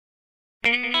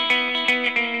Well,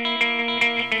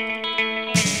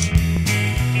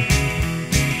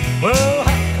 how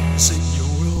can you say you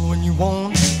will when you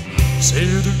want? Say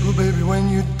you do, baby, when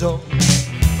you don't.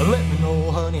 Let me know,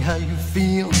 honey, how you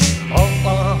feel.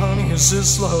 Oh, honey, is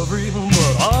this love real?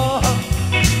 But,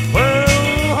 well,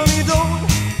 honey, don't.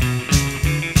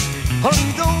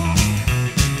 Honey, don't.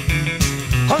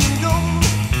 Honey, don't.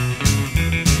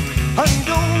 Honey,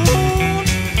 don't.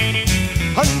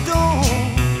 Honey, don't.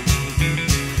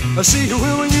 I see you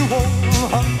will when you won't.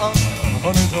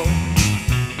 Honey, don't.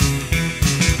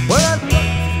 Well, I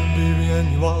love you, baby, and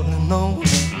you ought to know.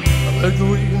 I like the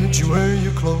way that you wear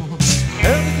your clothes.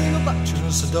 Everything about you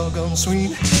is so doggone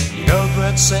sweet. You got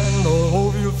that sand all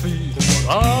over your feet.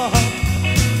 But,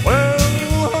 well,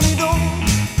 honey, don't.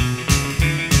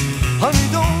 Honey,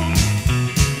 don't.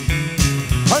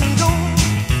 Honey, don't.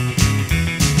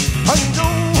 Honey,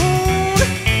 don't.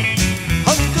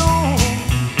 Honey, don't.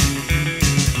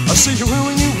 I see you will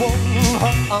when you won't.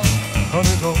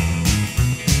 Honey, don't.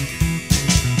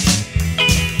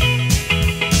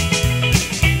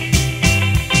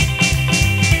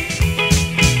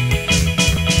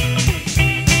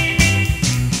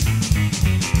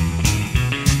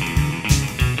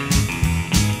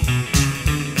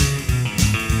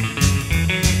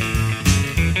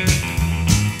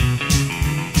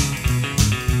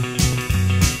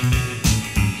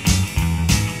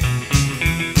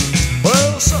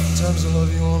 Sometimes I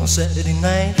love you on a Saturday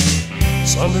night.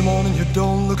 Sunday morning you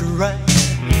don't look right.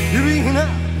 You're being out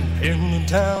in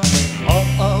town.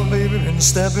 Oh, baby, been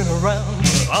stepping around.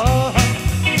 But,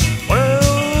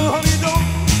 well, honey, don't.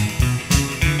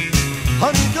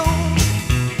 Honey, don't.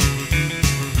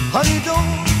 Honey,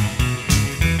 don't.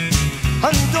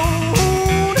 Honey, don't.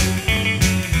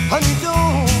 Honey,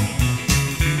 don't.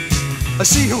 I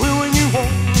see you